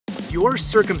Your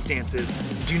circumstances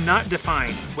do not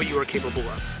define what you are capable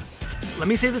of. Let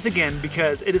me say this again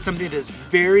because it is something that is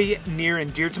very near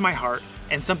and dear to my heart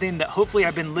and something that hopefully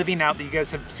I've been living out that you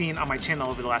guys have seen on my channel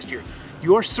over the last year.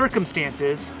 Your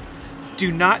circumstances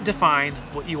do not define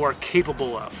what you are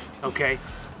capable of, okay?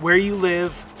 Where you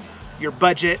live, your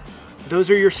budget, those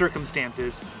are your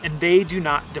circumstances and they do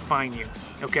not define you.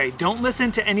 Okay, don't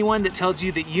listen to anyone that tells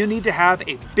you that you need to have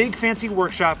a big fancy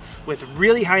workshop with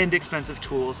really high-end expensive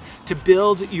tools to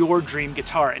build your dream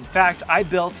guitar. In fact, I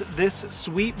built this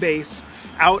sweet bass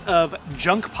out of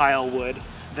junk pile wood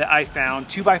that I found,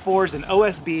 2x4s and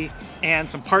OSB and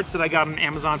some parts that I got on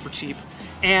Amazon for cheap.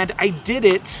 And I did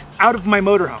it out of my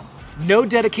motorhome. No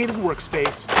dedicated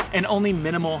workspace and only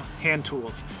minimal hand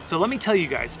tools. So let me tell you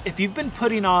guys, if you've been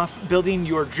putting off building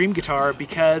your dream guitar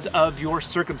because of your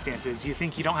circumstances, you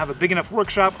think you don't have a big enough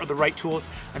workshop or the right tools,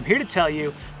 I'm here to tell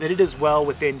you that it is well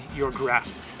within your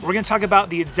grasp. We're gonna talk about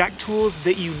the exact tools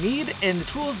that you need and the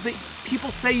tools that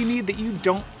people say you need that you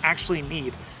don't actually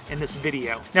need in this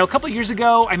video. Now, a couple years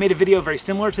ago, I made a video very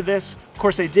similar to this. Of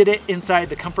course, I did it inside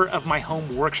the comfort of my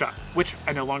home workshop, which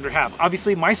I no longer have.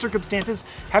 Obviously, my circumstances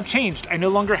have changed. I no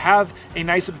longer have a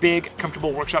nice, big,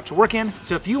 comfortable workshop to work in.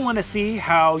 So if you want to see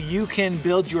how you can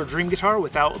build your dream guitar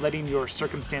without letting your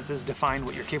circumstances define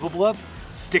what you're capable of,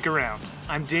 stick around.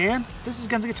 I'm Dan, this is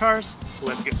Guns and Guitars.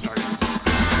 Let's get started.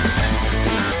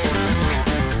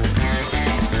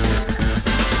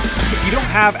 If you don't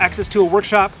have access to a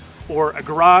workshop, or a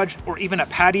garage, or even a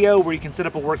patio where you can set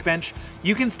up a workbench,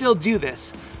 you can still do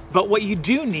this. But what you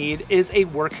do need is a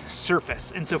work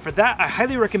surface. And so for that, I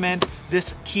highly recommend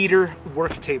this Keter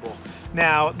work table.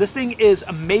 Now, this thing is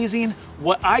amazing.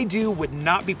 What I do would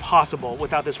not be possible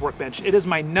without this workbench. It is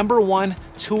my #1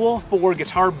 tool for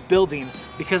guitar building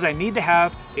because I need to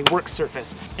have a work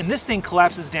surface. And this thing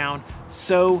collapses down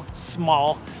so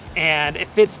small and it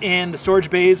fits in the storage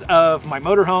bays of my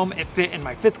motorhome. It fit in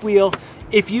my fifth wheel.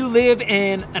 If you live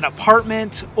in an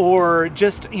apartment or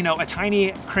just, a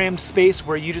tiny crammed space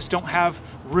where you just don't have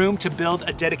room to build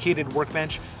a dedicated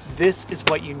workbench, this is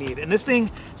what you need. And this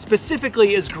thing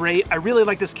specifically is great. I really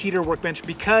like this Keter workbench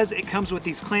because it comes with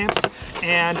these clamps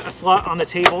and a slot on the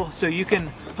table so you can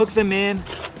hook them in,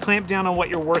 clamp down on what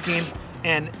you're working,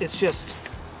 and it's just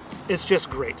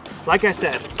great. Like I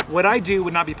said, what I do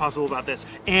would not be possible without this.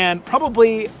 And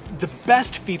probably the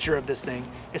best feature of this thing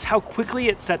is how quickly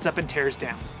it sets up and tears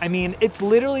down. I mean, it's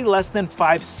literally less than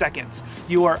 5 seconds.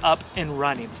 You are up and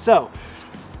running. So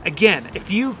again, if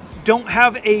you don't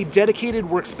have a dedicated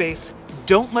workspace,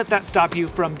 don't let that stop you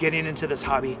from getting into this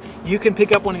hobby. You can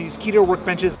pick up one of these Keter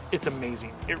workbenches. It's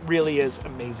amazing. It really is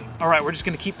amazing. All right, we're just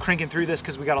gonna keep cranking through this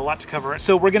because we got a lot to cover.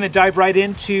 So we're gonna dive right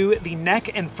into the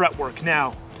neck and fretwork.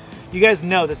 Now, you guys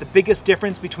know that the biggest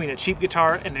difference between a cheap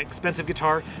guitar and an expensive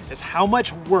guitar is how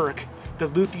much work the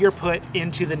luthier put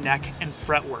into the neck and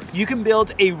fretwork. You can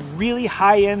build a really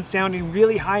high-end sounding,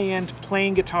 really high-end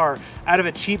playing guitar out of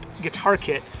a cheap guitar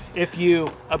kit if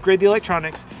you upgrade the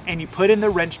electronics and you put in the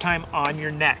wrench time on your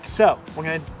neck. So we're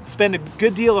gonna spend a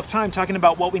good deal of time talking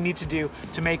about what we need to do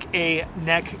to make a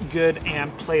neck good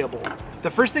and playable.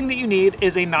 The first thing that you need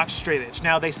is a notch straight edge.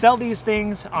 Now, they sell these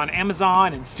things on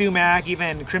Amazon and StewMac,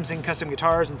 even Crimson Custom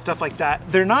Guitars and stuff like that.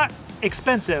 They're not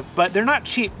expensive, but they're not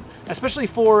cheap, especially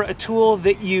for a tool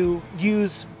that you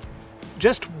use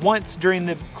just once during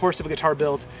the course of a guitar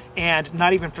build and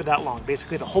not even for that long.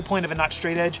 Basically, the whole point of a notch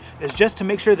straight edge is just to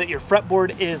make sure that your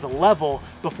fretboard is level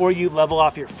before you level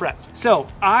off your frets. So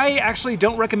I actually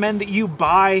don't recommend that you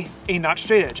buy a notch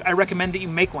straight edge. I recommend that you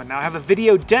make one. Now, I have a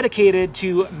video dedicated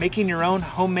to making your own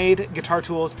homemade guitar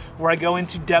tools where I go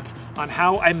into depth on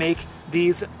how I make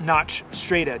these notch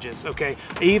straight edges, okay?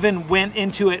 I even went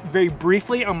into it very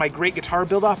briefly on my Great Guitar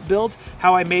Build-Off build,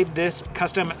 how I made this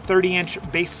custom 30-inch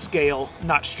bass scale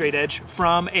notch straight edge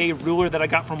from a ruler that I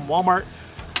got from Walmart.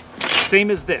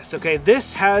 Same as this, okay?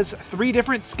 This has 3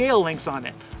 different scale lengths on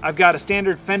it. I've got a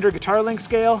standard Fender guitar length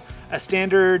scale, a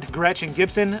standard Gretsch and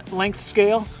Gibson length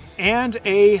scale, and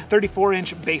a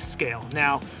 34-inch bass scale.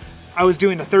 Now, I was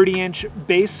doing a 30-inch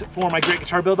bass for my Great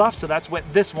Guitar Build-Off, so that's what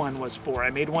this one was for. I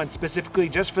made one specifically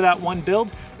just for that one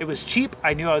build. It was cheap.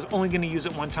 I knew I was only going to use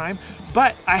it one time,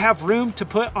 but I have room to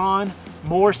put on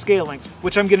more scale lengths,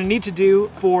 which I'm going to need to do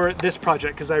for this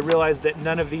project because I realized that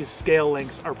none of these scale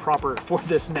lengths are proper for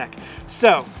this neck.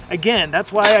 So again,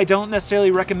 that's why I don't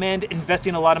necessarily recommend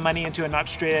investing a lot of money into a notch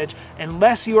straight edge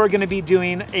unless you are going to be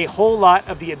doing a whole lot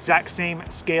of the exact same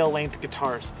scale length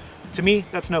guitars. To me,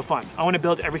 that's no fun. I want to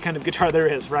build every kind of guitar there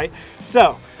is, right?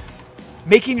 So,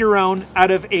 making your own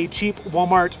out of a cheap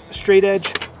Walmart straight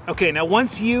edge. Okay, now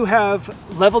once you have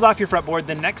leveled off your fretboard,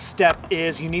 the next step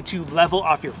is you need to level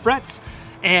off your frets.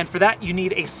 And for that, you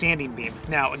need a sanding beam.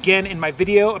 Now, again, in my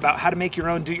video about how to make your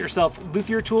own do-it-yourself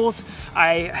luthier tools,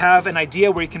 I have an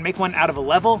idea where you can make one out of a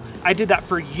level. I did that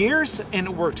for years and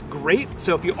it worked great.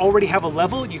 So if you already have a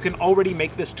level, you can already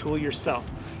make this tool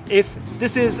yourself. If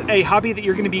this is a hobby that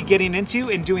you're going to be getting into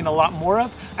and doing a lot more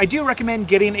of, I do recommend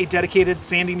getting a dedicated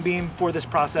sanding beam for this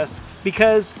process,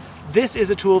 because this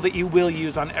is a tool that you will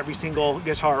use on every single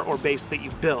guitar or bass that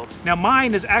you build. Now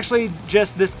mine is actually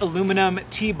just this aluminum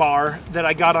T-bar that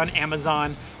I got on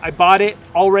Amazon. I bought it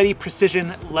already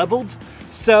precision leveled.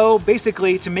 So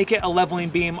basically, to make it a leveling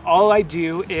beam, all I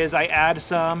do is I add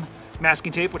some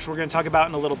masking tape, which we're going to talk about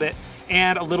in a little bit,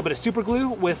 and a little bit of super glue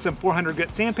with some 400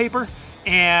 grit sandpaper,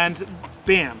 and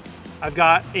bam, I've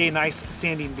got a nice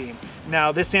sanding beam.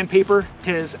 Now this sandpaper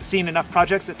has seen enough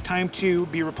projects, it's time to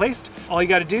be replaced. All you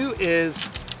got to do is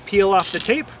peel off the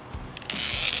tape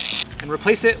and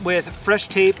replace it with fresh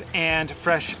tape and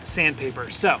fresh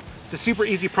sandpaper. So it's a super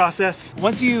easy process.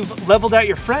 Once you've leveled out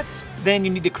your frets, then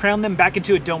you need to crown them back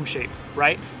into a dome shape,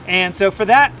 right? And so for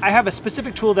that, I have a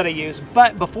specific tool that I use,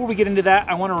 but before we get into that,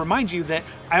 I want to remind you that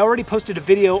I already posted a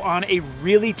video on a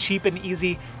really cheap and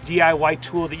easy DIY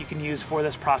tool that you can use for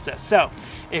this process. So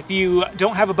if you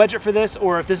don't have a budget for this,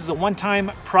 or if this is a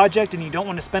one-time project and you don't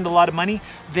want to spend a lot of money,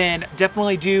 then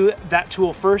definitely do that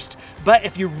tool first. But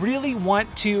if you really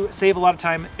want to save a lot of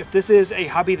time, if this is a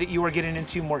hobby that you are getting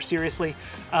into more seriously,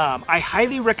 I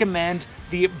highly recommend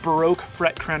the Baroque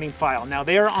Fret Crowning File. Now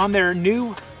they are on their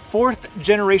new 4th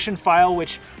generation file,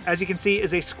 which as you can see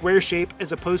is a square shape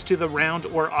as opposed to the round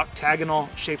or octagonal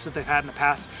shapes that they've had in the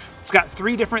past. It's got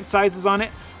 3 different sizes on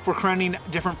it for crowning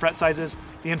different fret sizes.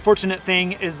 The unfortunate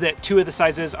thing is that 2 of the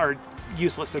sizes are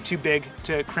useless. They're too big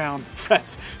to crown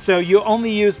frets. So you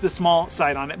only use the small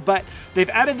side on it, but they've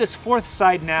added this 4th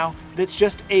side now that's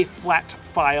just a flat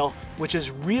file, which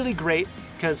is really great,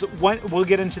 because we'll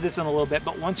get into this in a little bit,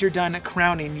 but once you're done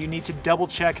crowning, you need to double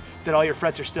check that all your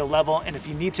frets are still level, and if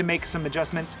you need to make some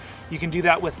adjustments, you can do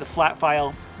that with the flat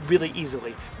file really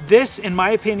easily. This, in my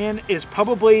opinion, is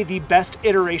probably the best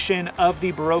iteration of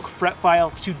the Baroque Fret File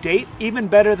to date, even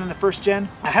better than the 1st gen.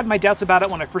 I had my doubts about it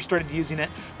when I first started using it,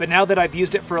 but now that I've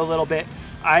used it for a little bit,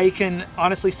 I can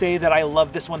honestly say that I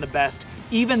love this one the best,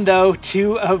 even though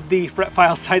 2 of the fret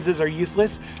file sizes are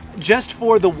useless. Just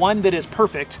for the one that is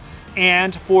perfect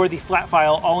and for the flat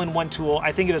file all-in-one tool,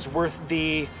 I think it is worth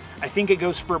I think it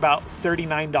goes for about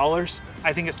 $39.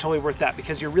 I think it's totally worth that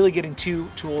because you're really getting 2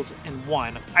 tools in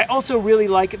one. I also really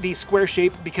like the square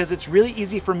shape because it's really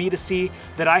easy for me to see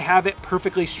that I have it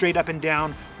perfectly straight up and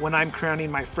down when I'm crowning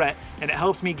my fret, and it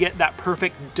helps me get that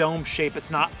perfect dome shape.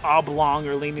 It's not oblong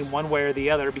or leaning one way or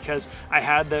the other because I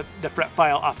had the fret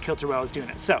file off kilter while I was doing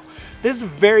it. So this is a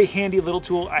very handy little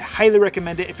tool. I highly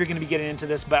recommend it if you're going to be getting into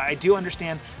this, but I do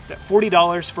understand that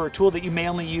 $40 for a tool that you may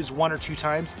only use 1 or 2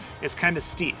 times is kind of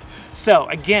steep. So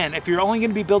again, if you're only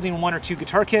going to be building 1 or 2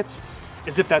 guitar kits,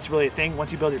 as if that's really a thing,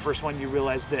 once you build your first one, you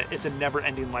realize that it's a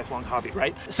never-ending lifelong hobby,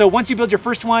 right? So once you build your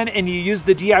first one and you use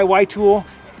the DIY tool,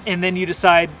 and then you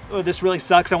decide, oh, this really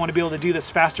sucks, I want to be able to do this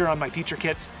faster on my future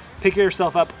kits, pick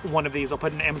yourself up one of these. I'll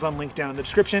put an Amazon link down in the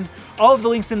description. All of the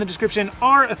links in the description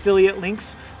are affiliate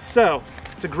links, so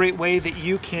it's a great way that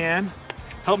you can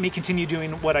help me continue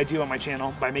doing what I do on my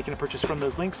channel by making a purchase from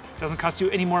those links. It doesn't cost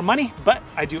you any more money, but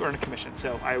I do earn a commission,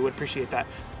 so I would appreciate that.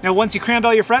 Now, once you crowned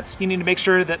all your frets, you need to make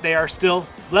sure that they are still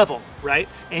level, right?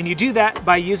 And you do that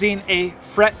by using a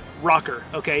fret rocker,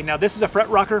 okay? Now this is a fret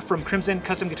rocker from Crimson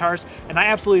Custom Guitars, and I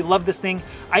absolutely love this thing.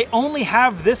 I only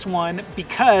have this one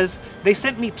because they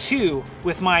sent me 2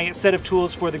 with my set of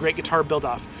tools for the Great Guitar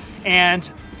Build-Off.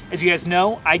 And as you guys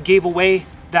know, I gave away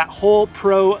that whole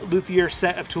pro luthier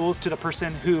set of tools to the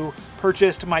person who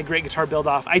purchased my Great Guitar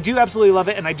Build-Off. I do absolutely love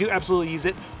it, and I do absolutely use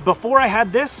it. Before I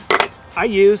had this, I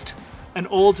used an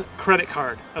old credit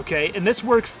card, okay? And this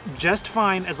works just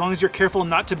fine as long as you're careful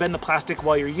not to bend the plastic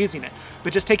while you're using it.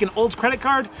 But just take an old credit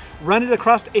card, run it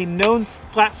across a known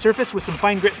flat surface with some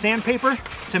fine grit sandpaper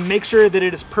to make sure that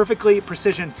it is perfectly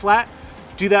precision flat.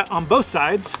 Do that on both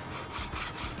sides,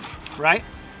 right?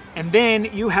 And then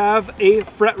you have a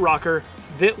fret rocker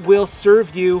that will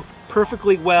serve you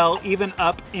perfectly well, even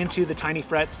up into the tiny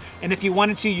frets. And if you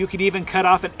wanted to, you could even cut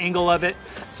off an angle of it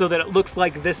so that it looks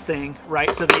like this thing, right?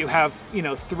 So that you have,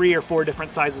 3 or 4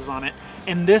 different sizes on it.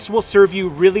 And this will serve you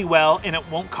really well, and it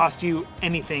won't cost you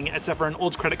anything except for an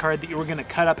old credit card that you were gonna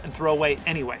cut up and throw away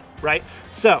anyway, right?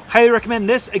 So, highly recommend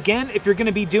this. Again, if you're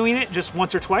gonna be doing it just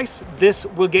once or twice, this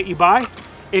will get you by.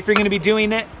 If you're gonna be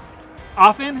doing it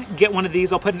often, get one of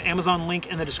these. I'll put an Amazon link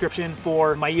in the description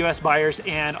for my US buyers,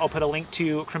 and I'll put a link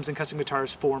to Crimson Custom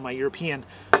Guitars for my European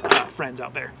friends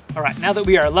out there. All right, now that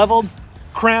we are leveled,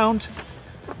 crowned,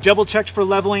 double checked for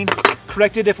leveling,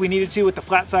 corrected if we needed to with the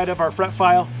flat side of our fret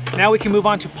file. Now we can move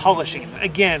on to polishing.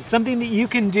 Again, something that you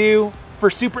can do for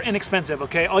super inexpensive,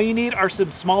 okay? All you need are some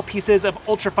small pieces of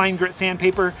ultra fine grit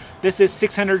sandpaper. This is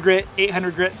 600 grit,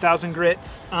 800 grit, 1000 grit,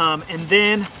 and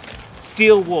then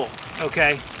steel wool,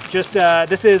 okay? Just,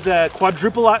 this is a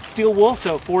quadruple aught steel wool,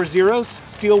 so 4 zeros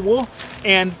steel wool.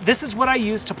 And this is what I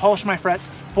use to polish my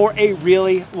frets for a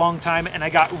really long time, and I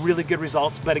got really good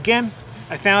results. But again,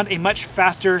 I found a much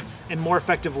faster and more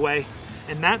effective way,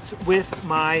 and that's with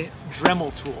my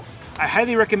Dremel tool. I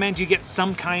highly recommend you get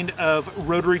some kind of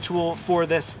rotary tool for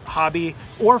this hobby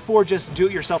or for just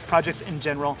do-it-yourself projects in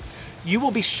general. You will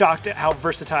be shocked at how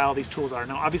versatile these tools are.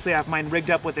 Now, obviously I have mine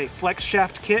rigged up with a flex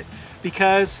shaft kit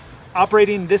because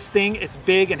operating this thing, it's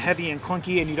big and heavy and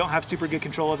clunky and you don't have super good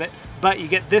control of it, but you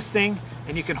get this thing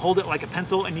and you can hold it like a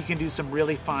pencil and you can do some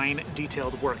really fine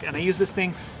detailed work. And I use this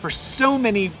thing for so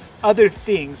many other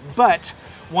things, but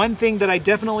one thing that I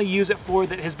definitely use it for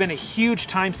that has been a huge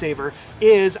time saver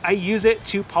is I use it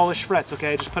to polish frets,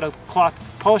 okay? I just put a cloth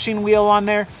polishing wheel on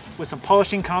there with some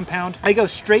polishing compound. I go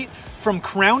straight from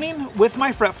crowning with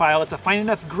my fret file. It's a fine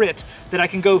enough grit that I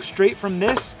can go straight from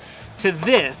this to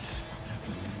this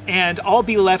and I'll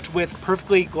be left with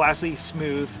perfectly glassy,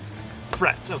 smooth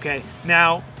frets, okay?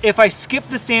 Now, if I skip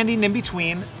the sanding in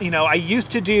between, you know, I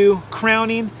used to do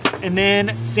crowning and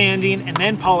then sanding and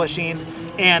then polishing,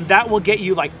 and that will get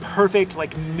you like perfect,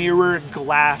 like mirror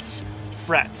glass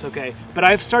frets, okay? But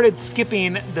I've started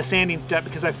skipping the sanding step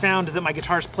because I found that my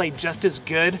guitars play just as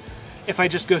good if I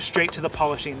just go straight to the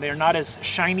polishing. They're not as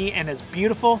shiny and as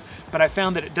beautiful, but I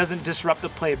found that it doesn't disrupt the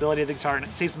playability of the guitar and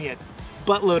it saves me a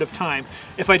buttload of time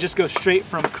if I just go straight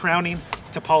from crowning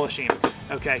to polishing.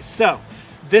 Okay, so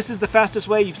this is the fastest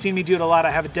way. You've seen me do it a lot.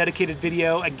 I have a dedicated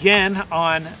video again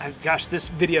on, gosh, this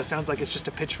video sounds like it's just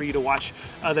a pitch for you to watch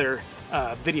other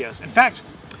videos. In fact,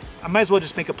 I might as well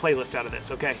just make a playlist out of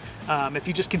this, okay? If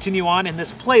you just continue on in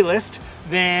this playlist,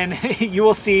 then you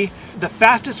will see the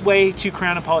fastest way to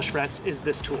crown and polish frets is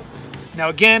this tool. Now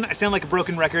again, I sound like a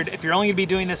broken record. If you're only gonna be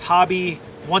doing this hobby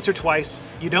once or twice,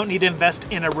 you don't need to invest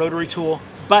in a rotary tool.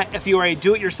 But if you are a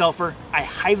do-it-yourselfer, I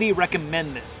highly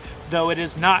recommend this. Though it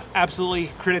is not absolutely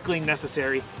critically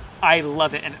necessary, I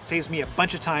love it and it saves me a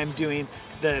bunch of time doing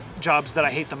the jobs that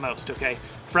I hate the most, okay?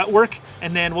 Fretwork,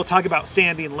 and then we'll talk about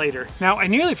sanding later. Now, I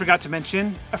nearly forgot to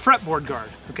mention a fretboard guard,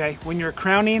 okay? When you're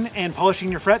crowning and polishing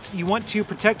your frets, you want to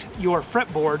protect your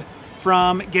fretboard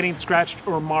from getting scratched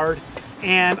or marred.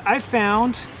 And I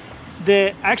found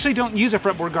that I actually don't use a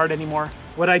fretboard guard anymore.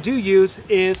 What I do use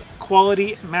is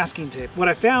quality masking tape. What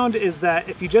I found is that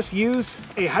if you just use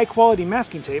a high quality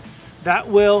masking tape, that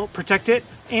will protect it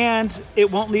and it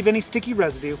won't leave any sticky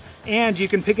residue. And you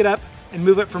can pick it up and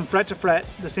move it from fret to fret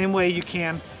the same way you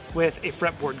can with a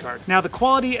fretboard guard. Now the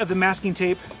quality of the masking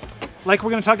tape, like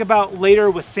we're gonna talk about later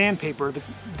with sandpaper,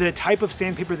 the type of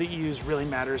sandpaper that you use really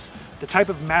matters. The type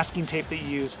of masking tape that you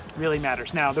use really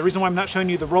matters. Now, the reason why I'm not showing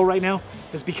you the roll right now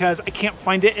is because I can't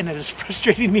find it and it is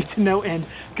frustrating me to no end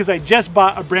because I just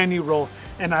bought a brand new roll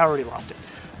and I already lost it.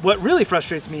 What really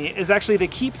frustrates me is actually they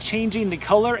keep changing the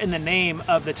color and the name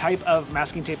of the type of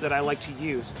masking tape that I like to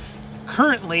use.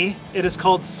 Currently, it is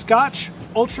called Scotch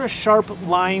Ultra Sharp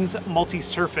Lines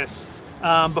Multi-Surface.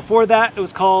 Before that, it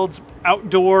was called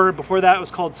Outdoor. Before that, it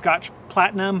was called Scotch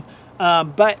Platinum.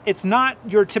 But it's not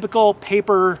your typical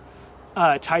paper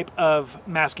type of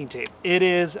masking tape. It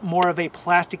is more of a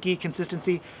plasticky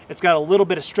consistency. It's got a little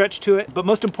bit of stretch to it, but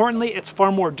most importantly, it's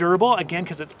far more durable, again,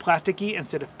 because it's plasticky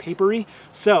instead of papery.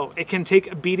 So it can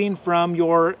take a beating from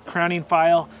your crowning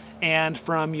file and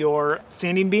from your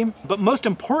sanding beam. But most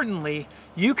importantly,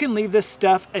 you can leave this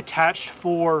stuff attached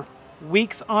for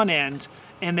weeks on end,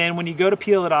 and then when you go to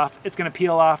peel it off, it's gonna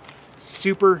peel off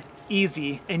super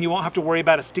easy and you won't have to worry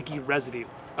about a sticky residue.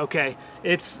 Okay,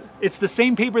 it's the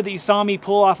same paper that you saw me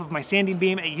pull off of my sanding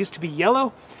beam. It used to be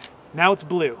yellow, now it's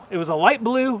blue. It was a light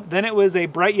blue, then it was a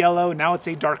bright yellow, now it's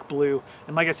a dark blue.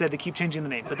 And like I said, they keep changing the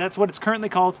name, but that's what it's currently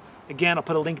called. Again, I'll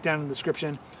put a link down in the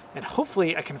description, and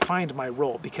hopefully I can find my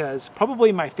roll, because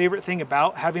probably my favorite thing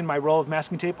about having my roll of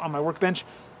masking tape on my workbench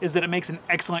is that it makes an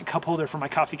excellent cup holder for my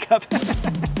coffee cup.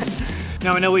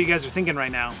 Now I know what you guys are thinking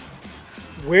right now.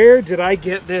 Where did I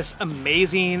get this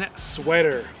amazing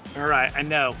sweater? All right, I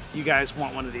know you guys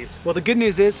want one of these. Well, the good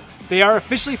news is they are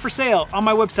officially for sale on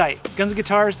my website,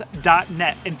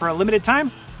 gunsandguitars.net. And for a limited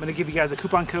time, I'm gonna give you guys a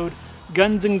coupon code,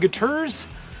 GUNSANDGUITARS,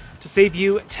 to save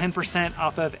you 10%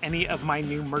 off of any of my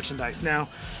new merchandise. Now,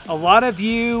 a lot of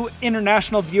you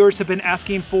international viewers have been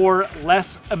asking for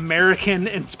less American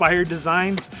inspired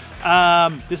designs.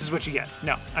 This is what you get.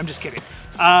 No, I'm just kidding.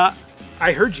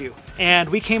 I heard you. And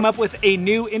we came up with a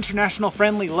new international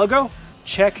friendly logo.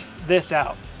 Check this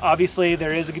out. Obviously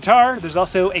there is a guitar, there's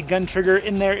also a gun trigger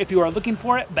in there if you are looking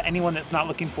for it, but anyone that's not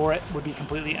looking for it would be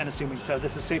completely unassuming. So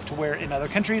this is safe to wear in other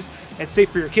countries. It's safe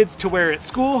for your kids to wear at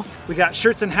school. We got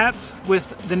shirts and hats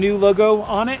with the new logo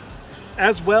on it,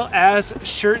 as well as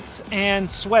shirts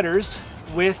and sweaters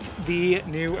with the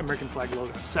new American flag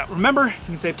logo. So remember, you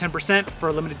can save 10% for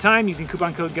a limited time using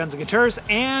coupon code Guns and Guitars,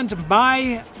 and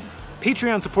my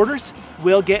Patreon supporters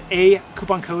will get a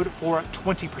coupon code for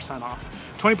 20% off.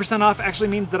 20% off actually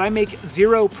means that I make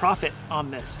zero profit on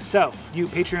this. So you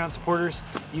Patreon supporters,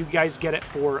 you guys get it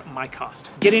for my cost.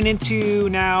 Getting into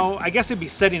now, I guess it'd be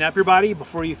setting up your body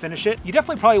before you finish it. You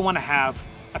definitely probably want to have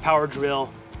a power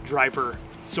drill driver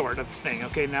sort of thing.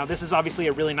 Okay, now this is obviously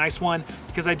a really nice one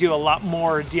because I do a lot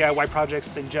more DIY projects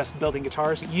than just building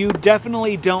guitars. You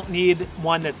definitely don't need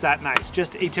one that's that nice.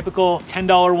 Just a typical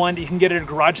 $10 one that you can get at a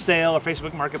garage sale or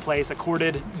Facebook Marketplace, a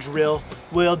corded drill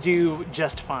will do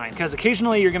just fine. Because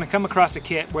occasionally you're gonna come across a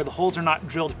kit where the holes are not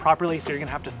drilled properly, so you're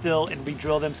gonna have to fill and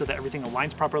re-drill them so that everything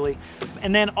aligns properly.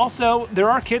 And then also there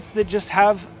are kits that just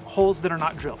have holes that are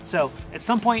not drilled. So at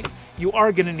some point you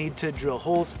are gonna need to drill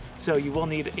holes, so you will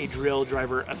need a drill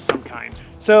driver of some kind.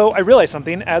 So I realized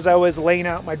something as I was laying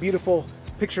out my beautiful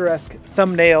picturesque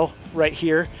thumbnail right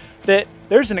here, that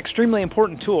there's an extremely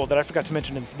important tool that I forgot to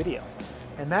mention in this video,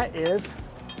 and that is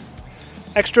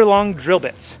extra long drill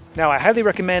bits. Now I highly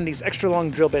recommend these extra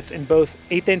long drill bits in both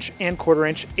 1/8 inch and 1/4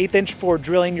 inch. 1/8 inch for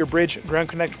drilling your bridge ground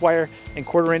connect wire, and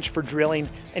 1/4 inch for drilling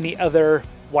any other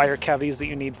wire cavities that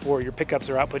you need for your pickups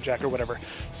or output jack or whatever.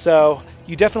 So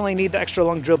you definitely need the extra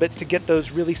long drill bits to get those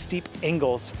really steep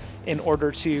angles in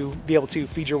order to be able to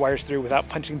feed your wires through without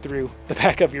punching through the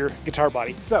back of your guitar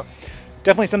body. So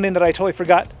definitely something that I totally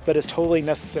forgot, but is totally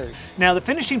necessary. Now the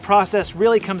finishing process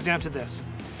really comes down to this.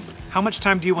 How much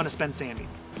time do you want to spend sanding?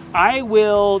 I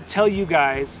will tell you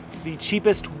guys the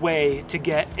cheapest way to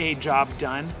get a job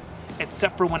done,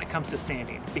 except for when it comes to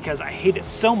sanding, because I hate it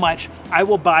so much. I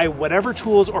will buy whatever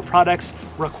tools or products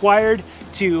required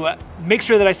to make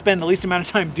sure that I spend the least amount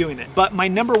of time doing it. But my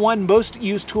number one most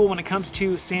used tool when it comes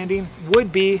to sanding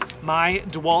would be my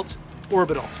DeWalt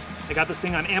Orbital. I got this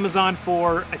thing on Amazon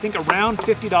for I think around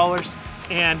 $50,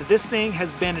 and this thing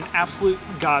has been an absolute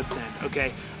godsend.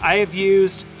 Okay, I have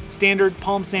used standard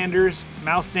palm sanders,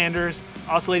 mouse sanders,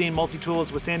 oscillating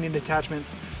multi-tools with sanding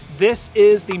attachments. This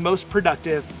is the most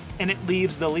productive, and it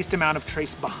leaves the least amount of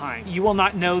trace behind. You will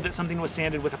not know that something was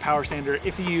sanded with a power sander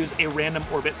if you use a random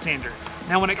orbit sander.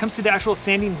 Now when it comes to the actual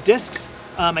sanding discs,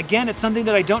 again, it's something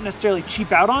that I don't necessarily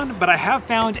cheap out on, but I have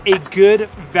found a good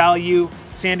value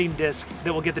sanding disc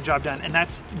that will get the job done, and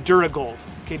that's Duragold.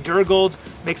 Okay, Duragold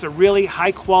makes a really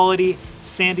high quality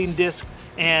sanding disc,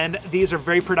 and these are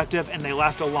very productive and they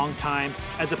last a long time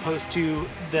as opposed to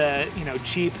the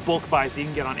cheap bulk buys that you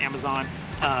can get on Amazon.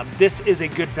 This is a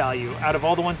good value. Out of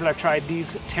all the ones that I've tried,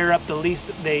 these tear up the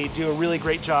least. They do a really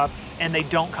great job, and they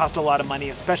don't cost a lot of money,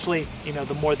 especially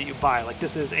the more that you buy. Like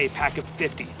this is a pack of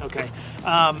 50, okay?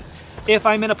 If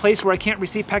I'm in a place where I can't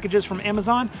receive packages from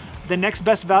Amazon, the next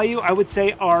best value I would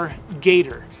say are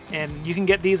Keter. And you can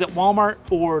get these at Walmart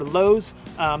or Lowe's.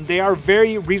 They are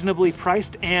very reasonably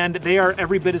priced, and they are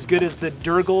every bit as good as the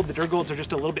Duragold. The Duragolds are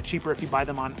just a little bit cheaper if you buy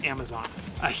them on Amazon.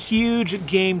 A huge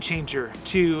game changer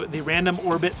to the random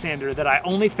orbit sander that I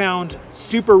only found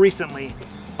super recently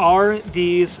are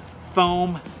these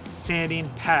foam sanding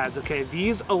pads. Okay,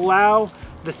 these allow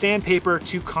the sandpaper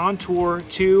to contour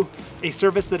to a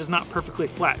surface that is not perfectly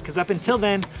flat, because up until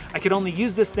then I could only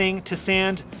use this thing to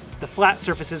sand the flat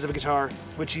surfaces of a guitar,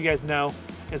 which you guys know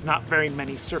is not very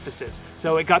many surfaces.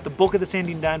 So it got the bulk of the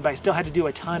sanding done, but I still had to do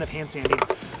a ton of hand sanding.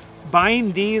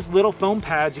 Buying these little foam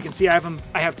pads, you can see I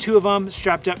have two of them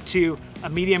strapped up to a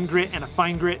medium grit and a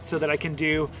fine grit so that I can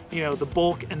do the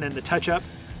bulk and then the touch up.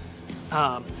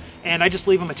 And I just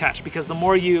leave them attached, because the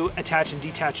more you attach and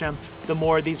detach them, the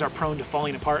more these are prone to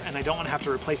falling apart, and I don't want to have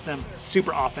to replace them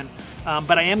super often.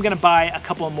 But I am going to buy a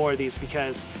couple more of these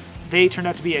because they turned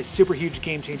out to be a super huge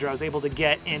game changer. I was able to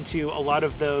get into a lot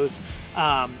of those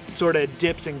sort of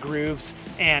dips and grooves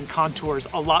and contours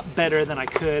a lot better than I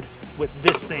could with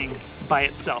this thing by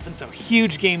itself. And so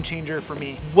huge game changer for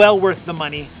me. Well worth the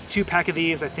money. 2-pack of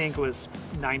these I think was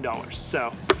 $9.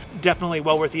 So definitely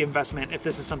well worth the investment if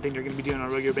this is something you're going to be doing on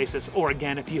a regular basis. Or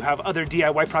again, if you have other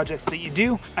DIY projects that you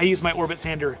do. I use my Orbit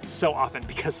sander so often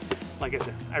because, like I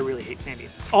said, I really hate sanding.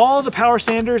 All the power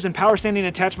sanders and power sanding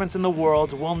attachments in the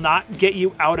world will not get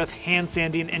you out of hand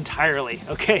sanding entirely,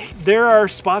 okay? There are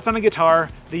spots on a guitar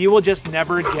that you will just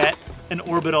never get an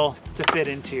orbital to fit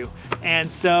into. And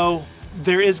so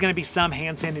there is going to be some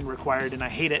hand sanding required, and I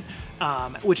hate it,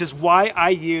 which is why I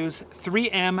use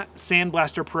 3M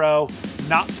Sandblaster Pro,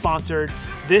 not sponsored.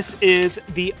 This is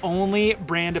the only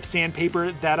brand of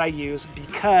sandpaper that I use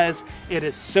because it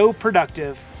is so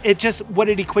productive. It just, what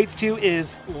it equates to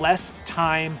is less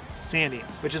time sanding,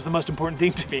 which is the most important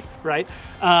thing to me, right?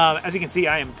 As you can see,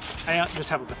 I just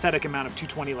have a pathetic amount of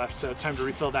 220 left, so it's time to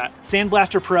refill that.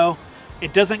 Sandblaster Pro,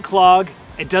 it doesn't clog,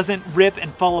 it doesn't rip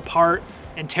and fall apart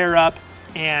and tear up,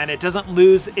 and it doesn't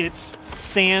lose its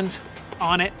sand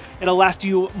on it. It'll last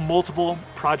you multiple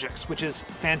projects, which is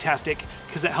fantastic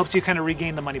because it helps you kind of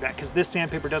regain the money back, because this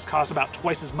sandpaper does cost about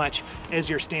twice as much as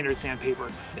your standard sandpaper.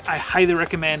 I highly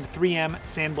recommend 3M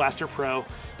Sandblaster Pro.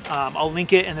 I'll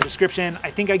link it in the description.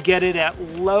 I think I get it at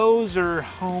Lowe's or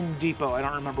Home Depot. I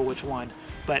don't remember which one,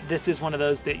 but this is one of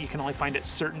those that you can only find at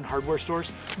certain hardware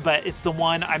stores. But it's the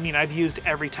one, I mean, I've used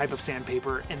every type of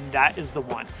sandpaper, and that is the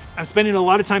one. I'm spending a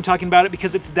lot of time talking about it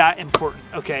because it's that important,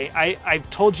 okay? I've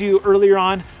told you earlier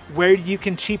on where you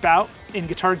can cheap out in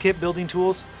guitar kit building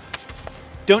tools.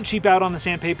 Don't cheap out on the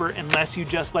sandpaper unless you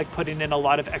just like putting in a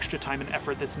lot of extra time and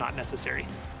effort that's not necessary.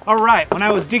 All right, when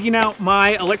I was digging out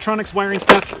my electronics wiring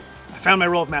stuff, I found my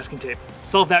roll of masking tape.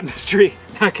 Solved that mystery.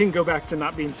 Now I can go back to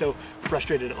not being so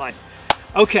frustrated at life.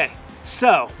 Okay,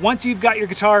 so once you've got your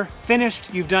guitar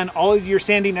finished, you've done all of your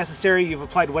sanding necessary, you've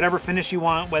applied whatever finish you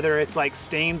want, whether it's like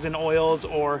stains and oils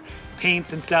or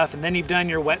paints and stuff, and then you've done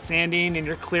your wet sanding and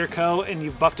your clear coat and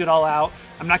you've buffed it all out.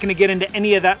 I'm not gonna get into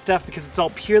any of that stuff because it's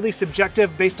all purely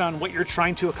subjective based on what you're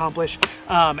trying to accomplish.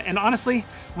 And honestly,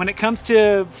 when it comes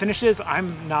to finishes,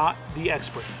 I'm not the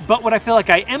expert. But what I feel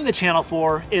like I am the channel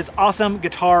for is awesome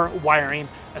guitar wiring,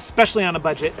 especially on a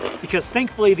budget, because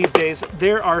thankfully these days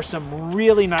there are some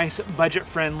really nice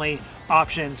budget-friendly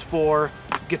options for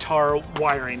guitar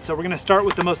wiring. So we're gonna start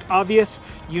with the most obvious.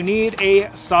 You need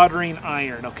a soldering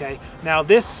iron, okay? Now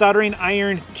this soldering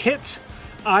iron kit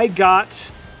I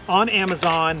got on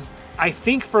Amazon, I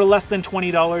think for less than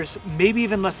 $20, maybe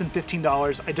even less than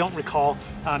 $15, I don't recall.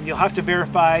 You'll have to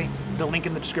verify the link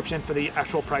in the description for the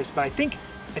actual price, but I think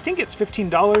it's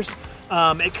 $15.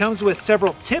 It comes with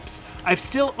several tips. I've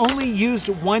still only used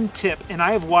one tip, and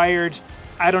I have wired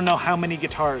I don't know how many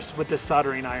guitars with this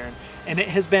soldering iron, and it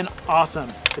has been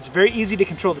awesome. It's very easy to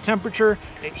control the temperature.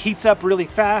 It heats up really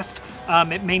fast.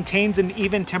 It maintains an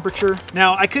even temperature.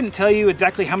 Now, I couldn't tell you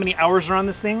exactly how many hours are on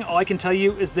this thing. All I can tell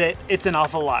you is that it's an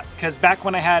awful lot, because back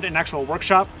when I had an actual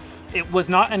workshop, it was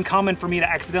not uncommon for me to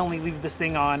accidentally leave this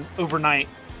thing on overnight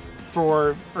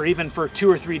or even for 2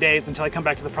 or 3 days until I come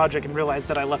back to the project and realize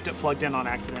that I left it plugged in on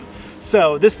accident.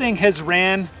 So this thing has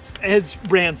ran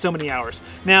so many hours.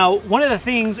 Now, one of the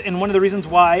things and one of the reasons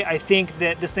why I think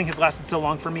that this thing has lasted so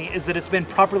long for me is that it's been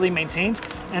properly maintained.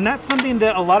 And that's something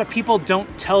that a lot of people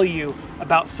don't tell you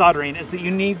about soldering, is that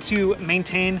you need to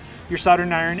maintain your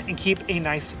soldering iron and keep a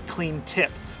nice clean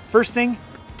tip. First thing,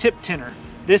 tip tinner.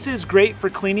 This is great for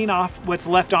cleaning off what's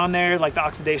left on there, like the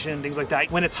oxidation and things like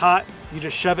that. When it's hot, you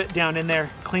just shove it down in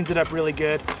there, cleans it up really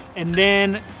good. And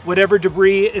then whatever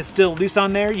debris is still loose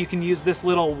on there, you can use this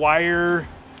little wire,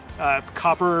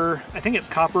 copper, I think it's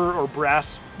copper or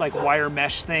brass, like wire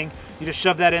mesh thing. You just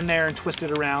shove that in there and twist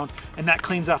it around, and that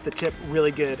cleans off the tip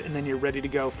really good, and then you're ready to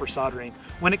go for soldering.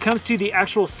 When it comes to the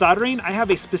actual soldering, I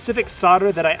have a specific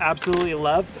solder that I absolutely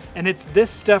love, and it's this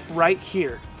stuff right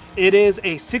here. It is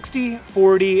a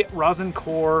 60-40 rosin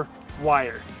core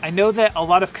wire. I know that a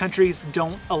lot of countries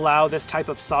don't allow this type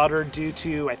of solder due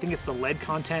to, I think it's the lead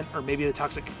content or maybe the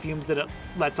toxic fumes that it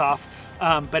lets off,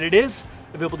 but it is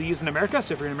available to use in America.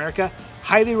 So if you're in America,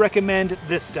 highly recommend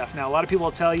this stuff. Now, a lot of people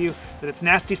will tell you that it's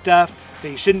nasty stuff, that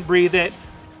you shouldn't breathe it.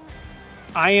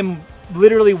 I am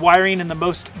literally wiring in the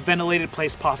most ventilated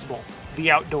place possible,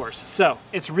 the outdoors. So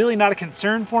it's really not a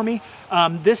concern for me.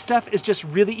 This stuff is just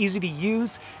really easy to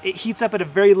use. It heats up at a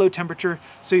very low temperature,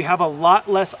 so you have a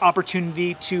lot less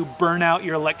opportunity to burn out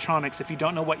your electronics if you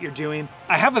don't know what you're doing.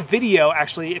 I have a video,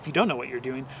 actually, if you don't know what you're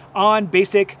doing, on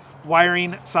basic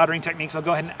wiring soldering techniques. I'll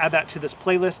go ahead and add that to this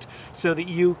playlist so that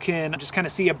you can just kind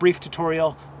of see a brief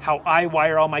tutorial how I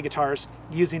wire all my guitars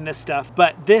using this stuff.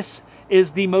 But this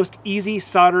is the most easy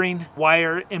soldering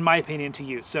wire, in my opinion, to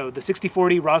use. So the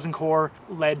 60-40 rosin core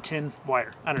lead tin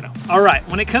wire. I don't know. All right,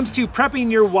 when it comes to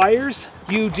prepping your wires,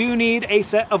 you do need a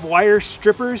set of wire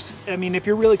strippers. I mean, if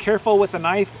you're really careful with a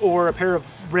knife or a pair of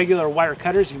regular wire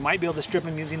cutters, you might be able to strip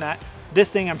them using that. This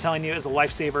thing, I'm telling you, is a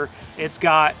lifesaver. It's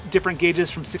got different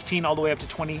gauges from 16 all the way up to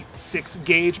 26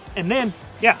 gauge. And then,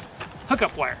 yeah,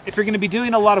 hookup wire. If you're gonna be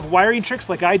doing a lot of wiring tricks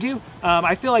like I do,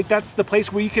 I feel like that's the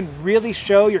place where you can really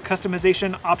show your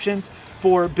customization options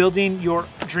for building your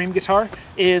dream guitar,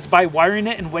 is by wiring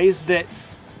it in ways that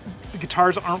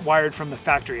guitars aren't wired from the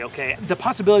factory, okay? The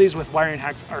possibilities with wiring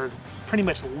hacks are pretty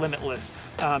much limitless.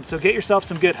 So get yourself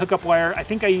some good hookup wire. I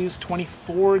think I use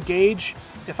 24 gauge,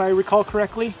 if I recall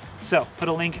correctly. So put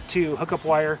a link to hookup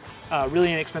wire,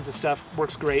 really inexpensive stuff,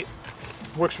 works great.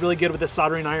 Works really good with a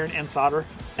soldering iron and solder.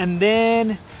 And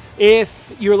then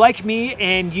if you're like me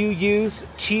and you use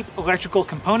cheap electrical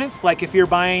components, like if you're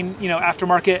buying,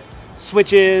 aftermarket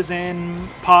switches and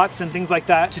pots and things like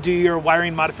that to do your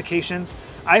wiring modifications,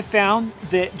 I found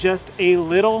that just a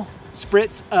little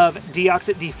spritz of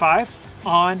Deoxit D5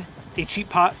 on a cheap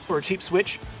pot or a cheap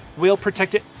switch will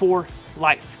protect it for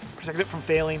life. Protect it from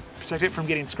failing, protect it from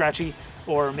getting scratchy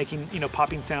or making,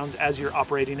 popping sounds as you're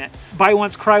operating it. Buy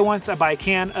once, cry once. I buy a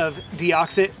can of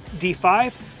Deoxit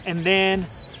D5, and then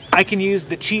I can use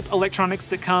the cheap electronics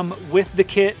that come with the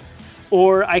kit,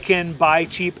 or I can buy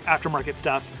cheap aftermarket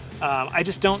stuff. I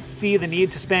just don't see the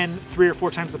need to spend 3 or 4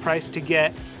 times the price to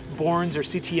get Bournes or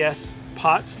CTS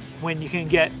pots when you can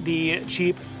get the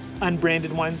cheap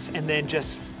unbranded ones and then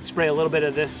just spray a little bit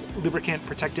of this lubricant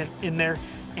protectant in there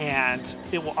and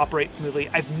it will operate smoothly.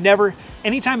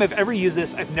 Anytime I've ever used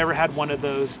this, I've never had one of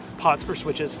those pots or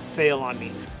switches fail on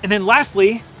me. And then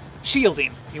lastly,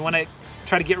 shielding. You want to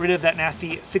try to get rid of that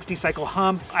nasty 60 cycle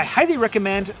hum. I highly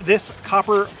recommend this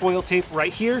copper foil tape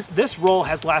right here. This roll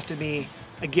has lasted me,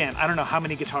 again, I don't know how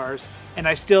many guitars, and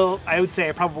I would say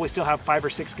I probably still have 5 or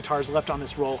 6 guitars left on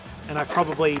this roll, and I've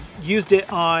probably used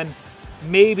it on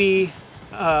maybe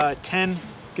 10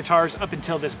 guitars up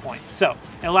until this point. So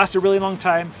it lasts a really long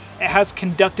time. It has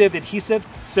conductive adhesive,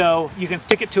 so you can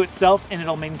stick it to itself and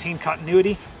it'll maintain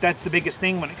continuity. That's the biggest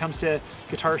thing when it comes to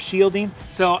guitar shielding.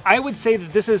 So I would say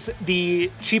that this is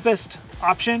the cheapest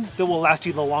option that will last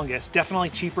you the longest. Definitely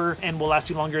cheaper and will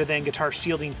last you longer than guitar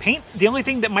shielding paint. The only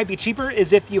thing that might be cheaper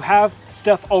is if you have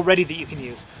stuff already that you can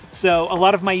use. So a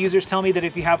lot of my users tell me that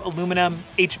if you have aluminum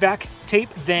HVAC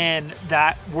tape, then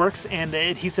that works and the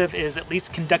adhesive is at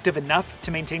least conductive enough to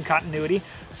maintain continuity.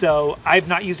 So I've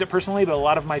not used it personally, but a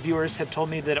lot of my viewers have told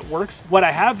me that it works. What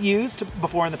I have used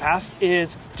before in the past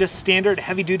is just standard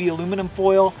heavy-duty aluminum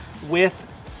foil with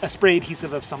a spray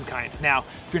adhesive of some kind. Now,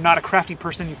 if you're not a crafty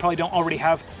person, you probably don't already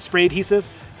have spray adhesive.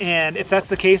 And if that's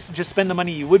the case, just spend the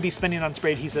money you would be spending on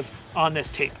spray adhesive on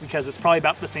this tape because it's probably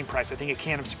about the same price. I think a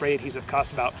can of spray adhesive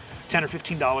costs about $10 or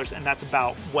 $15, and that's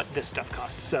about what this stuff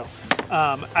costs. So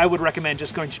I would recommend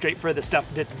just going straight for the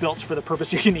stuff that's built for the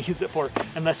purpose you're going to use it for,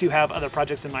 unless you have other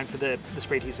projects in mind for the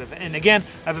spray adhesive. And again,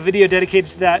 I have a video dedicated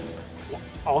to that.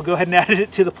 I'll go ahead and add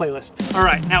it to the playlist. All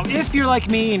right, now if you're like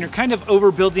me and you're kind of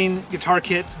overbuilding guitar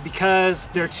kits because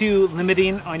they're too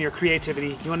limiting on your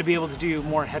creativity, you want to be able to do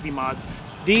more heavy mods,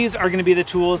 these are going to be the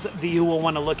tools that you will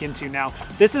want to look into. Now,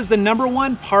 this is the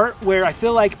 #1 part where I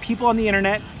feel like people on the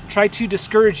internet try to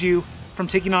discourage you from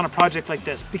taking on a project like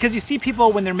this, because you see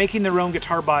people when they're making their own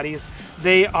guitar bodies,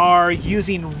 they are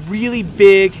using really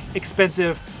big,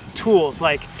 expensive tools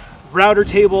like router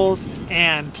tables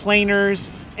and planers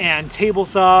and table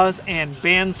saws and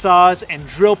band saws and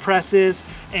drill presses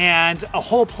and a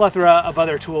whole plethora of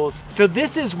other tools. So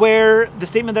this is where the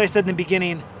statement that I said in the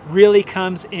beginning really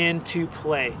comes into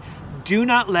play. Do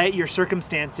not let your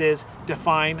circumstances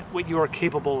define what you are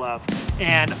capable of.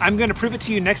 And I'm going to prove it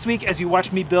to you next week as you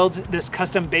watch me build this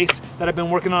custom bass that I've been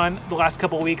working on the last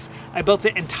couple of weeks. I built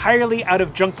it entirely out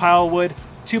of junk pile wood,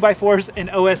 2x4s and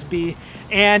OSB,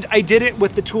 and I did it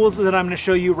with the tools that I'm going to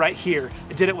show you right here.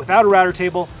 I did it without a router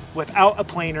table, without a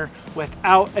planer,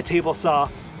 without a table saw,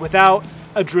 without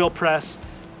a drill press,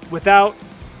 without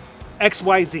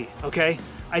XYZ, okay?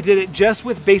 I did it just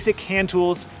with basic hand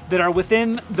tools that are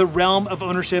within the realm of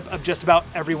ownership of just about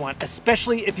everyone,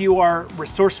 especially if you are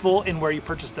resourceful in where you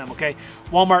purchase them, okay?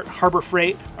 Walmart, Harbor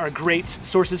Freight are great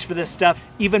sources for this stuff.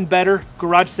 Even better,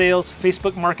 garage sales,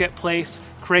 Facebook Marketplace,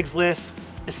 Craigslist,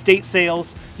 estate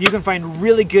sales. You can find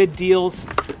really good deals.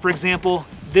 For example,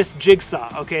 this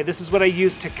jigsaw, okay? This is what I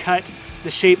use to cut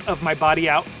the shape of my body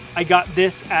out. I got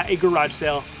this at a garage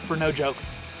sale for, no joke,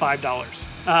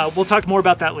 $5. We'll talk more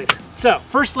about that later. So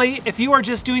firstly, if you are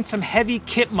just doing some heavy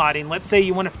kit modding, let's say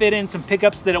you want to fit in some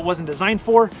pickups that it wasn't designed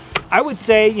for, I would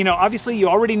say, obviously you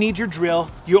already need your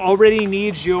drill, you already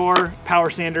need your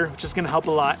power sander, which is going to help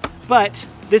a lot. But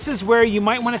this is where you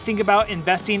might want to think about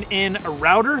investing in a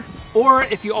router, or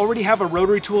if you already have a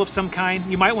rotary tool of some kind,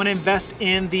 you might want to invest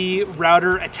in the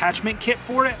router attachment kit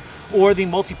for it, or the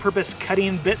multi-purpose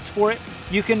cutting bits for it.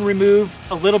 You can remove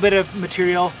a little bit of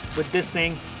material with this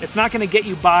thing. It's not going to get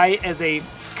you by as a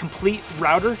complete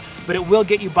router, but it will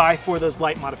get you by for those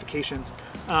light modifications.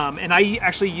 And I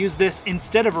actually used this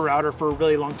instead of a router for a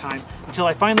really long time until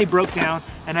I finally broke down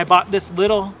and I bought this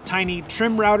little tiny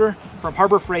trim router from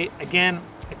Harbor Freight. Again,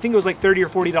 I think it was like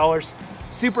 $30 or $40.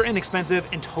 Super inexpensive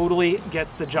and totally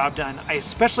gets the job done. I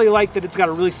especially like that it's got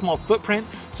a really small footprint,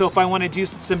 so if I want to do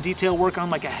some detail work on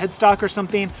like a headstock or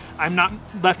something, I'm not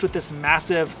left with this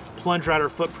massive plunge router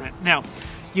footprint. Now,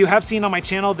 you have seen on my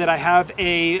channel that I have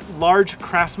a large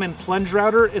Craftsman plunge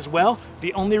router as well.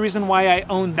 The only reason why I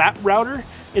own that router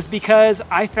is because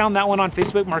I found that one on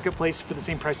Facebook Marketplace for the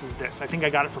same price as this. I think I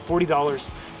got it for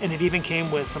 $40, and it even came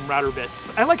with some router bits.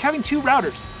 I like having two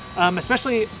routers,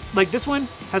 especially like this one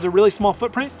has a really small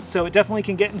footprint, so it definitely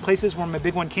can get in places where my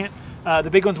big one can't. The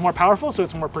big one's more powerful, so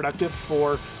it's more productive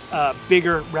for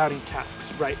bigger routing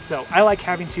tasks, right? So I like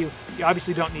having two. You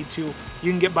obviously don't need two.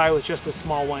 You can get by with just the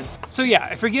small one. So yeah,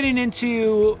 if you're getting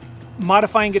into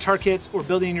modifying guitar kits or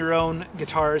building your own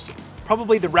guitars,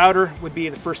 probably the router would be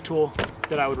the first tool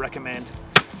that I would recommend.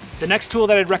 The next tool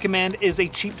that I'd recommend is a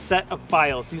cheap set of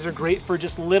files. These are great for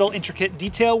just little intricate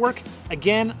detail work.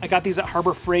 Again, I got these at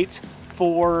Harbor Freight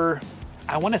for,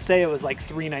 I want to say it was like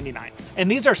 $3.99.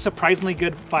 And these are surprisingly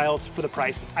good files for the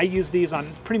price. I use these on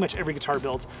pretty much every guitar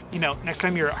build. You know, next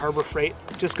time you're at Harbor Freight,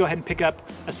 just go ahead and pick up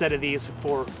a set of these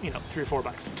for, you know, $3 or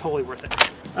 $4. Totally worth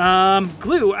it.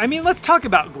 Glue. I mean, let's talk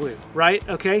about glue, right?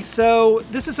 Okay, so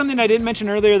this is something I didn't mention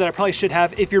earlier that I probably should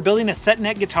have. If you're building a set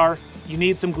neck guitar, you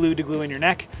need some glue to glue in your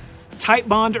neck.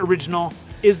 Titebond Original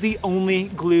is the only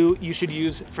glue you should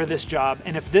use for this job.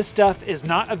 And if this stuff is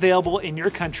not available in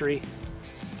your country,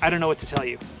 I don't know what to tell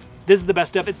you. This is the best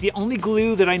stuff. It's the only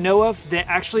glue that I know of that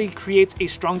actually creates a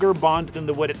stronger bond than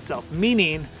the wood itself,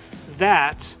 meaning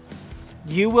that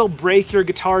you will break your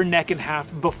guitar neck in half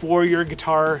before your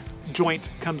guitar joint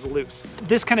comes loose.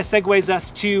 This kind of segues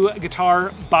us to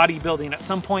guitar body building. At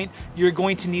some point, you're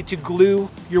going to need to glue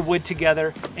your wood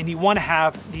together, and you want to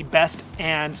have the best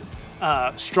and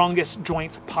strongest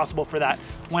joints possible for that.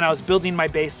 When I was building my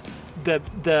bass, the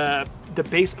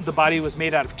base of the body was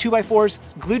made out of 2x4s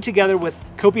glued together with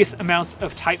copious amounts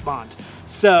of Titebond.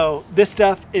 So this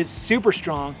stuff is super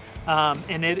strong,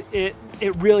 and it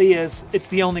really is, it's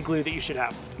the only glue that you should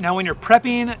have. Now, when you're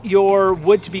prepping your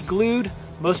wood to be glued,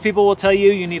 most people will tell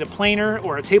you you need a planer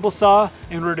or a table saw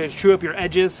in order to true up your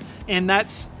edges, and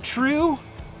that's true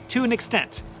to an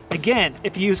extent. Again,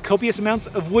 if you use copious amounts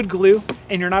of wood glue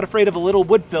and you're not afraid of a little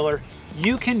wood filler,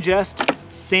 you can just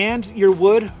sand your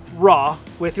wood raw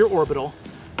with your orbital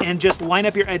and just line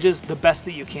up your edges the best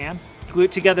that you can. Glue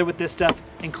it together with this stuff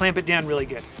and clamp it down really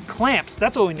good. Clamps,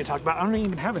 that's what we need to talk about. I don't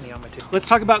even have any on my table. Let's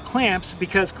talk about clamps,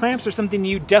 because clamps are something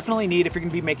you definitely need if you're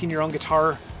gonna be making your own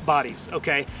guitar bodies,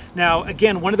 okay? Now,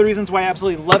 again, one of the reasons why I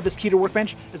absolutely love this Keter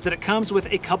workbench is that it comes with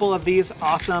a couple of these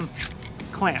awesome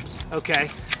clamps,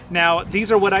 okay? Now,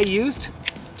 these are what I used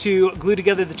to glue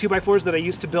together the 2x4s that I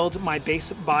used to build my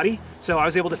bass body. So I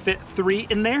was able to fit 3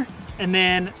 in there. And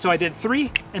then, so I did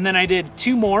 3, and then I did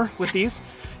 2 more with these.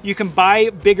 You can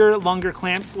buy bigger, longer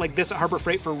clamps like this at Harbor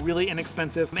Freight for really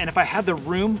inexpensive. And if I had the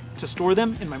room to store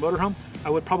them in my motorhome,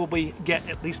 I would probably get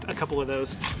at least a couple of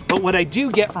those. But what I do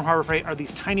get from Harbor Freight are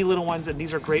these tiny little ones, and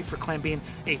these are great for clamping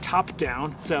a top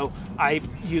down. So I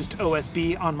used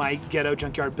OSB on my ghetto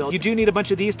junkyard build. You do need a bunch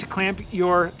of these to clamp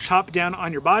your top down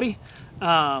on your body,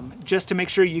 just to make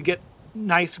sure you get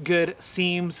nice, good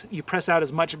seams. You press out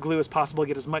as much glue as possible,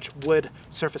 get as much wood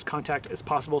surface contact as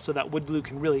possible so that wood glue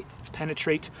can really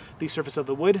penetrate the surface of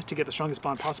the wood to get the strongest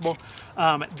bond possible.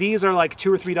 These are like $2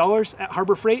 or $3 at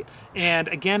Harbor Freight. And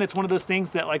again, it's one of those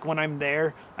things that like when I'm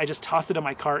there, I just toss it in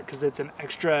my cart because it's an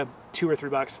extra $2 or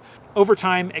 $3. Over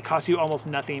time, it costs you almost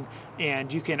nothing,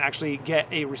 and you can actually get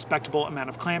a respectable amount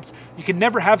of clamps. You can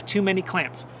never have too many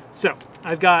clamps. So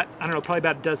I've got, I don't know, probably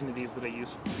about a dozen of these that I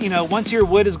use. You know, once your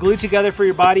wood is glued together for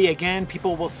your body, again,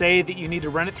 people will say that you need to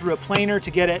run it through a planer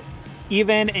to get it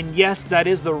even, and yes, that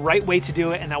is the right way to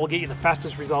do it, and that will get you the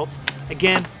fastest results.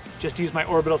 Again, just use my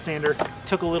orbital sander.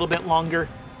 Took a little bit longer.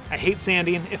 I hate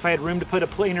sanding. If I had room to put a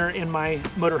planer in my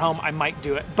motorhome, I might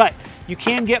do it, but you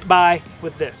can get by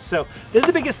with this. So this is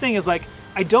the biggest thing, is like,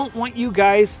 I don't want you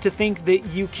guys to think that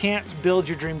you can't build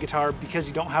your dream guitar because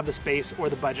you don't have the space or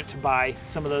the budget to buy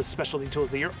some of those specialty tools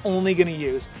that you're only gonna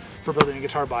use for building a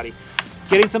guitar body.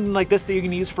 Getting something like this that you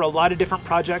can use for a lot of different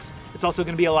projects, it's also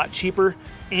gonna be a lot cheaper,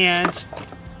 and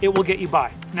it will get you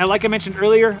by. Now, like I mentioned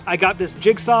earlier, I got this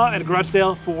jigsaw at a garage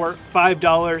sale for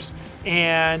 $5,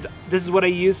 and this is what I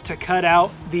used to cut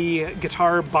out the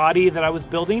guitar body that I was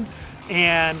building,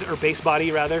 or bass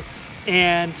body rather,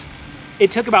 and it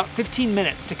took about 15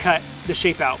 minutes to cut the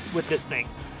shape out with this thing.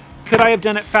 Could I have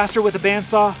done it faster with a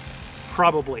bandsaw?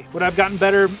 Probably. Would I have gotten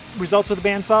better results with a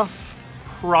bandsaw?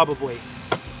 Probably.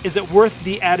 Is it worth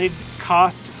the added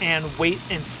cost and weight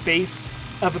and space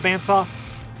of a bandsaw?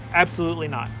 Absolutely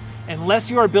not. unless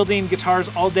you are building guitars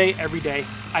all day, every day,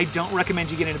 I don't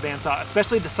recommend you getting a bandsaw,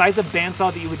 especially the size of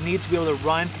bandsaw that you would need to be able to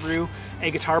run through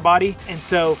a guitar body. And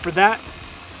so for that,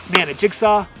 man, a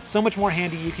jigsaw, so much more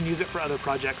handy. You can use it for other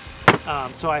projects.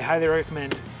 So I highly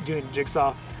recommend doing a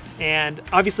jigsaw. And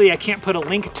obviously I can't put a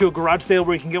link to a garage sale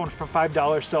where you can get one for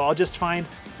 $5, so I'll just find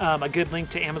a good link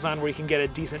to Amazon where you can get a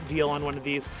decent deal on one of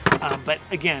these. But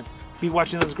again, be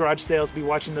watching those garage sales, be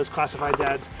watching those classifieds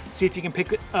ads, see if you can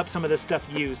pick up some of this stuff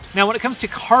used. Now when it comes to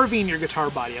carving your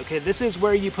guitar body, okay, this is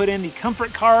where you put in the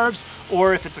comfort carves,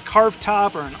 or if it's a carved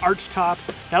top or an arch top,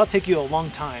 that'll take you a long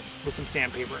time with some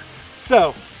sandpaper.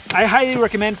 So I highly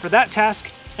recommend for that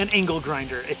task an angle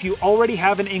grinder. If you already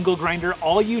have an angle grinder,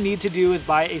 all you need to do is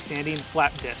buy a sanding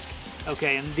flat disc.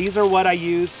 Okay, and these are what I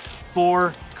use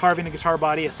for carving a guitar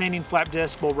body. A sanding flat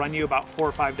disc will run you about $4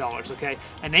 or $5, okay?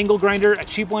 An angle grinder, a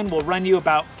cheap one, will run you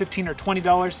about $15 or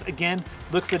 $20. Again,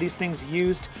 look for these things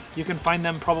used. You can find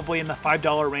them probably in the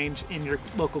 $5 range in your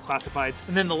local classifieds.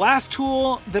 And then the last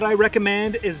tool that I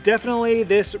recommend is definitely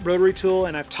this rotary tool,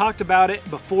 and I've talked about it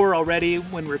before already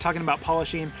when we were talking about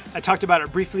polishing. I talked about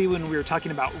it briefly when we were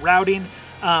talking about routing.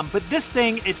 But this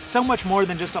thing, it's so much more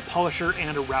than just a polisher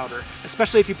and a router.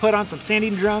 Especially if you put on some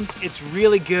sanding drums, it's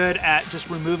really good at just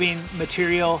removing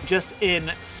material just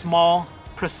in small,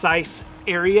 precise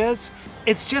areas.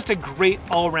 It's just a great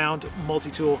all-around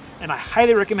multi-tool, and I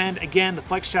highly recommend, again, the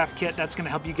Flex Shaft kit. That's gonna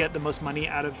help you get the most money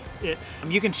out of it.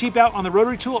 You can cheap out on the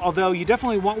rotary tool, although you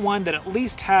definitely want one that at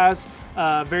least has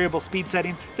a variable speed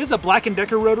setting. This is a Black &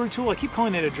 Decker rotary tool. I keep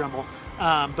calling it a Dremel.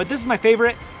 But this is my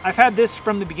favorite. I've had this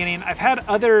from the beginning. I've had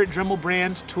other Dremel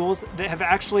brand tools that have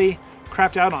actually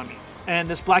crapped out on me. And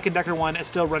this Black & Decker one is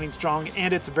still running strong,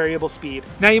 and it's variable speed.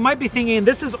 Now you might be thinking,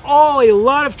 this is all a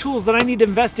lot of tools that I need to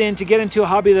invest in to get into a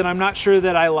hobby that I'm not sure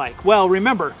that I like. Well,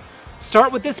 remember,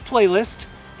 start with this playlist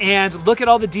and look at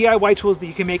all the DIY tools that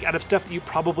you can make out of stuff that you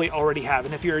probably already have.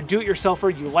 And if you're a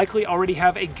do-it-yourselfer, you likely already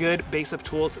have a good base of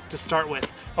tools to start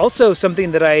with. Also,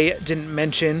 something that I didn't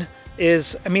mention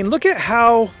is, I mean, look at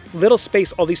how little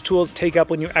space all these tools take up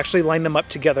when you actually line them up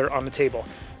together on the table.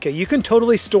 Okay, you can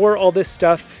totally store all this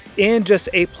stuff in just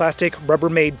a plastic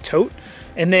Rubbermaid tote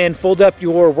and then fold up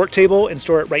your work table and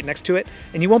store it right next to it,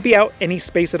 and you won't be out any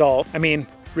space at all. I mean,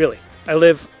 really, I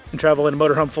live and travel in a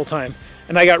motorhome full time,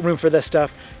 and I got room for this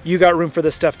stuff. You got room for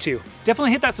this stuff too.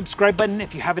 Definitely hit that subscribe button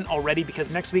if you haven't already, because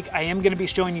next week I am gonna be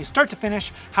showing you start to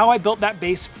finish how I built that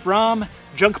base from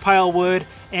junk pile wood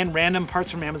and random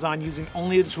parts from Amazon using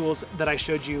only the tools that I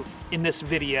showed you in this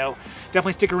video.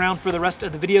 Definitely stick around for the rest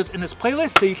of the videos in this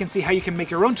playlist so you can see how you can make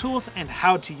your own tools and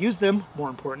how to use them, more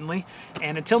importantly.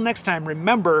 And until next time,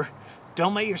 remember,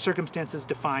 don't let your circumstances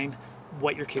define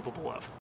what you're capable of.